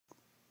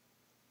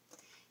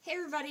Hey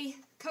everybody,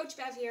 Coach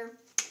Bev here.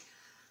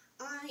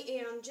 I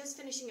am just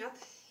finishing up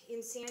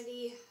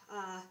Insanity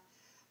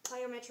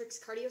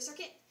Plyometrics cardio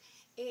circuit,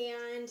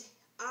 and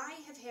I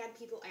have had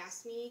people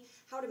ask me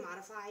how to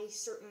modify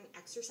certain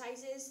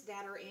exercises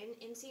that are in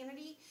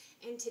Insanity,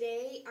 and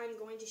today I'm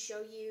going to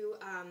show you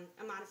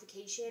a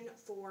modification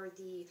for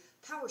the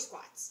power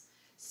squats.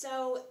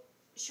 So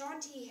Shaun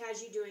T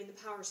has you doing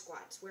the power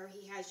squats, where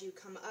he has you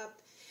come up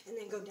and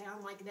then go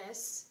down like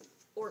this,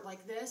 or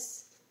like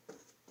this.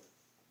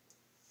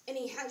 And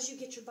he has you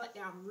get your butt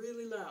down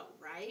really low,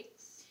 right?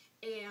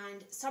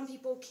 And some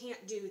people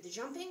can't do the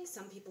jumping.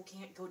 Some people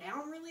can't go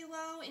down really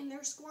low in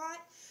their squat,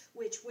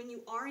 which when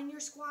you are in your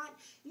squat,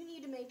 you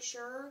need to make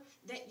sure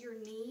that your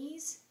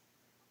knees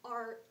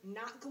are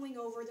not going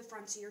over the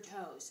fronts of your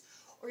toes,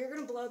 or you're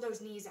going to blow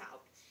those knees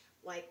out,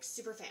 like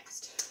super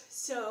fast.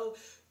 So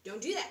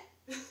don't do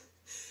that.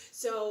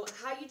 So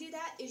how you do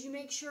that is you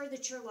make sure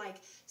that you're like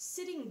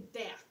sitting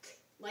back,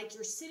 like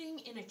you're sitting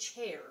in a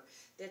chair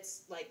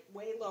that's like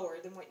way lower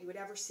than what you would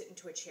ever sit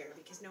into a chair,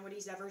 because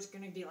nobody's ever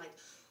going to be like,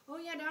 oh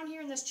yeah, down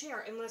here in this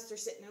chair, unless they're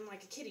sitting in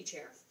like a kiddie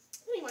chair.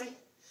 Anyway,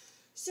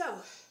 so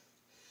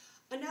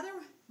another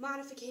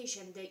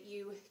modification that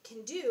you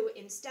can do,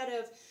 instead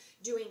of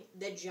doing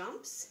the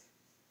jumps,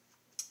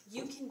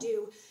 you can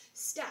do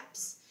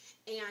steps.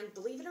 And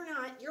believe it or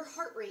not, your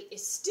heart rate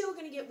is still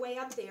going to get way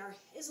up there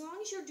as long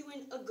as you're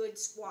doing a good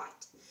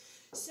squat.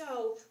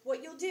 So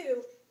what you'll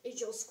do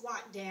is you'll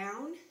squat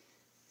down,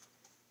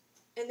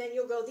 and then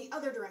you'll go the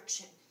other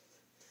direction.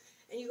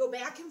 And you go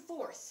back and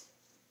forth.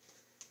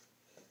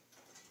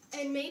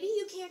 And maybe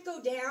you can't go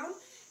down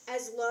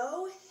as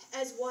low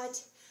as what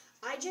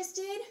I just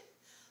did,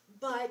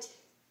 but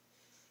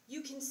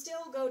you can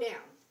still go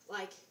down.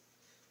 Like,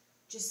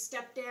 just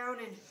step down,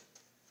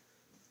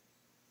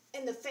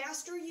 and the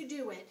faster you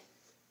do it,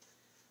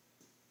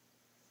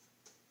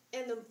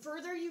 and the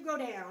further you go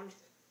down,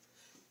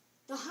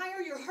 the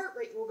higher your heart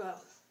rate will go.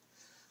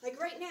 Like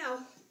right now,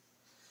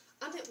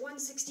 I'm at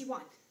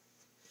 161,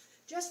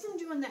 just from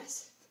doing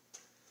this.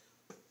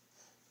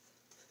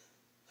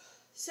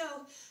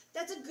 So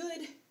that's a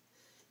good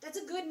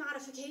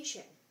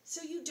modification.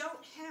 So you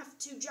don't have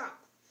to jump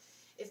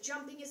if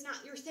jumping is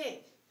not your thing,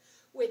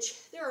 which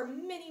there are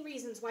many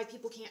reasons why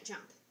people can't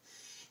jump.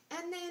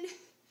 And then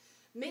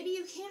maybe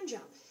you can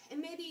jump, and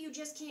maybe you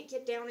just can't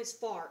get down as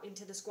far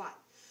into the squat.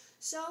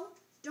 So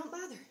don't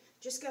bother.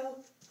 Just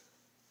go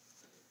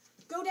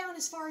down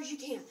as far as you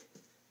can.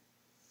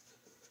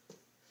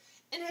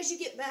 And as you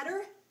get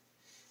better,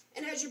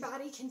 and as your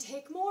body can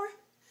take more,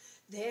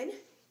 then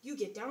you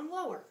get down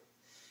lower.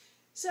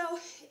 So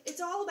it's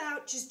all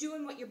about just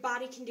doing what your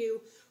body can do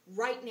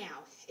right now,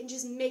 and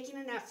just making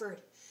an effort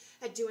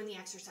at doing the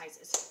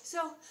exercises.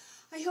 So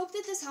I hope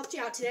that this helped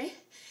you out today,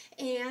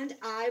 and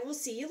I will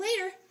see you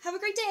later. Have a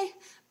great day.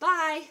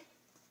 Bye.